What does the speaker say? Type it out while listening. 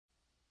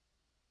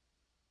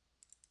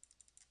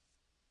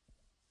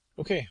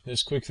Okay,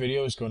 this quick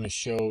video is going to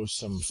show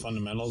some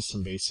fundamentals,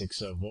 some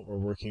basics of what we're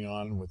working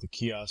on with the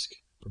kiosk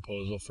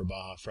proposal for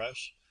Baja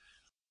Fresh.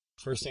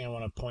 First thing I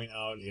want to point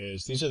out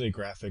is these are the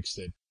graphics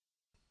that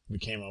we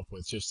came up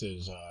with just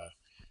as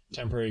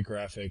temporary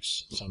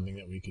graphics, something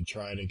that we could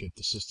try to get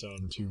the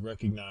system to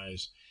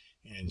recognize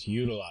and to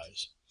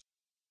utilize.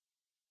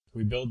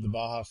 We built the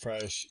Baja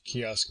Fresh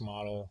kiosk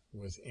model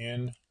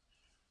within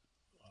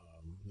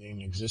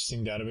an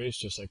existing database,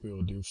 just like we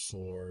will do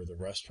for the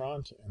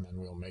restaurant, and then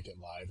we'll make it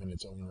live in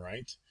its own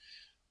right.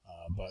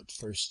 But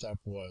first step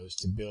was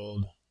to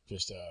build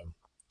just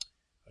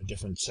a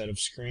different set of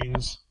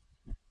screens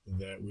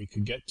that we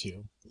could get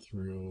to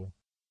through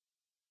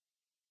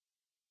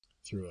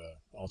an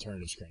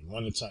alternative screen.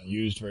 One that's not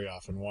used very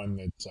often, one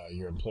that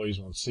your employees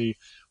won't see.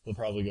 We'll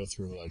probably go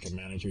through like a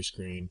manager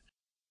screen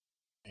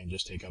and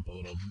just take up a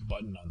little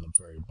button on the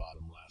very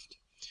bottom left.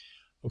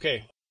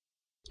 Okay,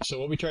 so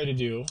what we try to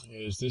do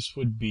is this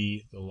would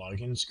be the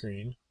login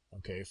screen,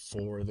 okay,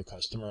 for the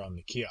customer on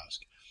the kiosk.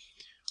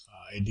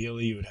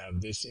 Ideally, you would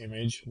have this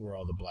image where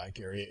all the black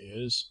area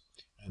is,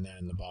 and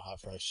then the Baja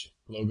Fresh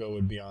logo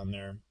would be on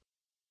there.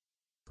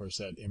 Of course,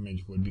 that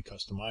image would be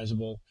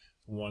customizable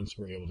once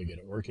we're able to get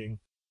it working.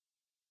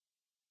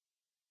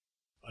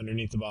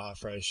 Underneath the Baja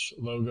Fresh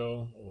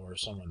logo, or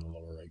somewhere in the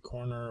lower right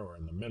corner, or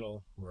in the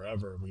middle,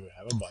 wherever, we would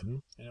have a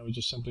button, and it would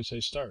just simply say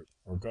start,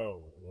 or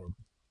go, or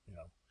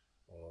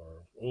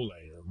or ole,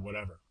 or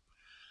whatever.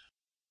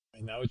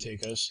 And that would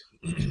take us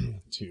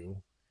to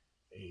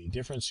a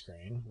different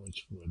screen,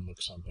 which would look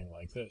something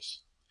like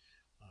this.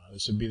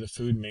 This would be the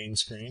food main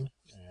screen,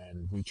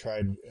 and we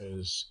tried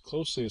as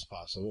closely as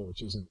possible,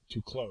 which isn't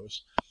too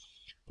close,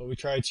 but we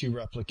tried to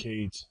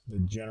replicate the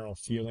general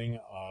feeling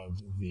of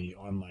the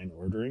online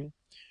ordering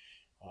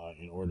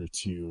in order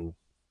to,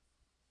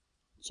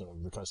 so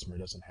the customer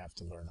doesn't have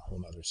to learn a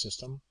whole other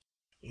system.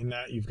 In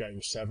that, you've got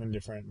your 7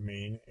 different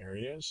main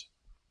areas.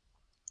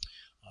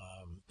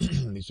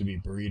 These would be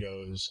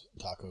burritos,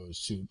 tacos,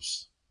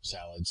 soups,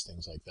 salads,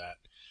 things like that.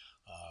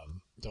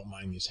 Don't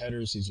mind these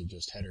headers. These are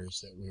just headers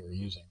that we were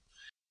using.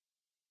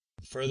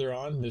 Further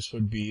on, this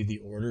would be the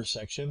order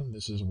section.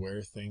 This is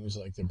where things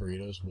like the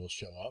burritos will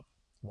show up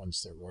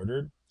once they're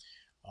ordered.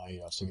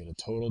 You also get a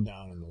total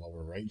down in the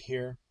lower right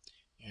here.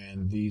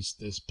 And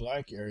this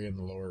black area in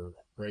the lower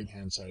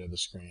right-hand side of the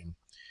screen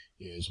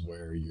is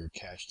where your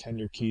cash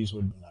tender keys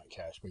would, not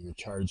cash, but your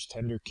charge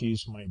tender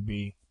keys might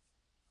be,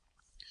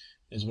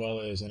 as well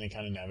as any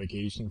kind of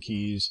navigation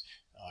keys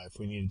if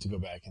we needed to go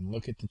back and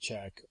look at the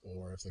check,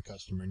 or if the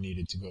customer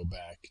needed to go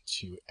back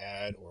to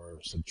add or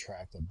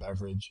subtract a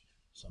beverage,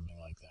 something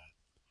like that.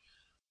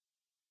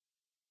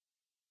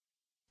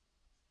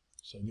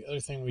 So the other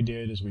thing we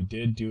did is we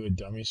did do a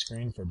dummy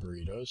screen for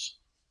burritos.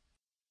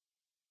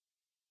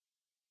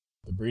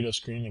 The burrito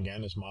screen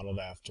again is modeled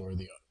after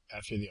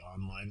the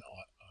online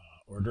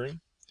ordering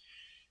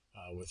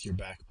with your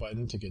back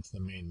button to get to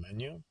the main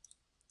menu.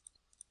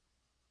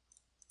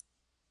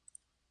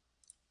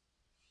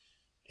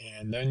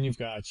 And then you've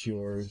got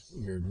your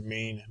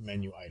main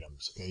menu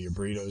items, okay, your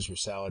burritos, your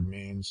salad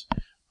mains,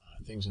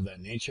 things of that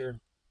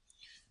nature.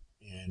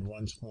 And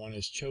once one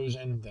is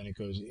chosen, then it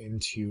goes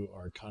into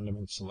our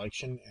condiment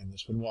selection, and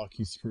this would walk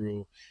you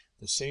through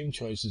the same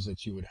choices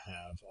that you would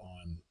have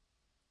on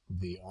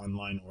the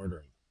online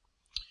ordering.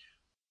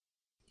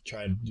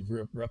 Try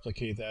to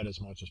replicate that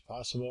as much as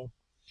possible,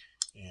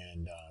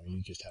 and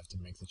you just have to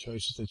make the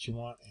choices that you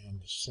want and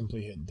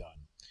simply hit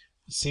done.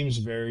 It seems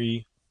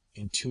very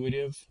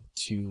intuitive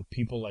to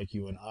people like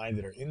you and I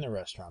that are in the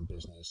restaurant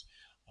business.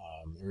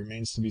 It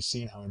remains to be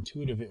seen how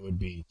intuitive it would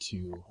be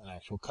to an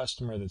actual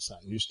customer that's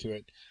not used to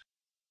it.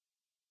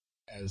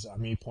 As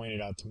Ami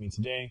pointed out to me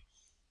today,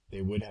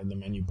 they would have the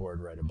menu board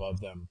right above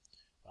them,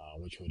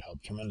 which would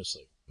help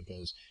tremendously.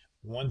 Because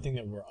one thing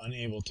that we're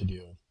unable to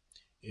do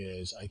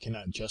is I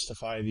cannot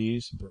justify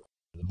these,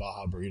 the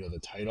Baja Burrito, the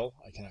title,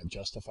 I cannot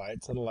justify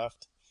it to the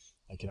left,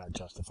 I cannot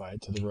justify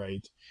it to the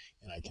right,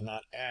 and I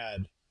cannot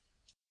add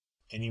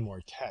any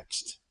more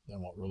text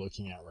than what we're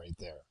looking at right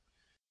there.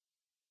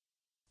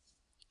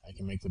 I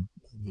can make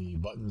the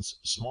buttons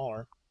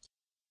smaller.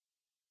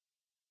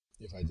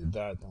 If I did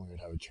that, then we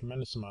would have a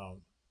tremendous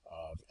amount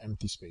of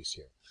empty space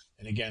here.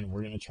 And again,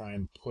 we're going to try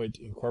and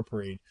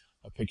incorporate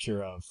a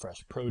picture of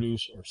fresh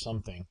produce or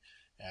something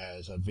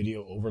as a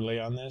video overlay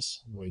on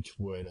this, which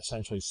would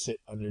essentially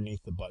sit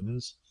underneath the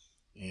buttons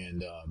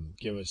and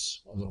give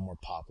us a little more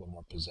pop, a little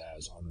more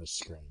pizzazz on this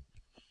screen.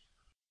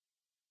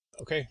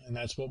 Okay, and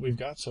that's what we've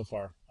got so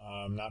far.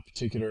 Not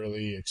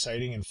particularly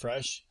exciting and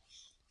fresh,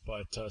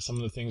 but some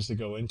of the things that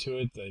go into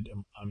it that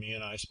Ami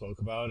and I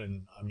spoke about,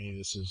 and Ami,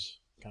 this is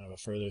kind of a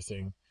further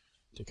thing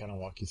to kind of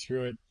walk you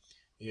through it,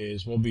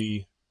 is we'll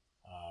be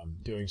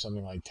doing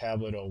something like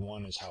Tablet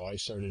 01 is how I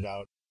started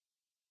out,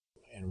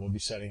 and we'll be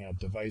setting up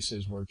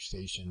devices,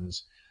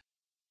 workstations,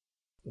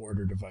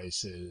 order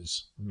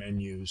devices,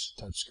 menus,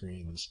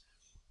 touchscreens,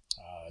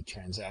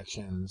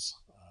 transactions,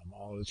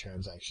 all of the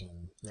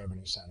transaction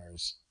revenue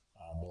centers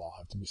will all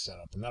have to be set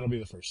up, and that'll be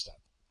the first step.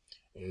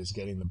 is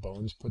getting the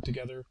bones put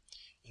together.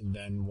 And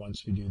then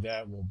once we do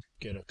that, we'll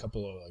get a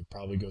couple of, like,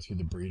 probably go through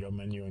the burrito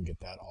menu and get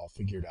that all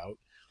figured out.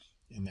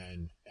 And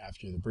then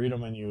after the burrito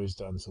menu is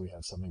done, so we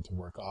have something to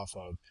work off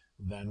of,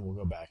 then we'll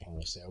go back and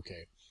we'll say,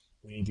 okay,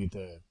 we need to get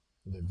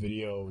the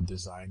video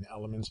design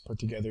elements put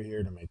together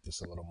here to make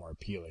this a little more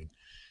appealing.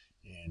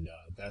 And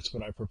that's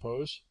what I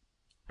propose.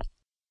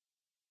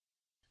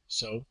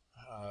 So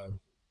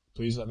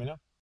please let me know.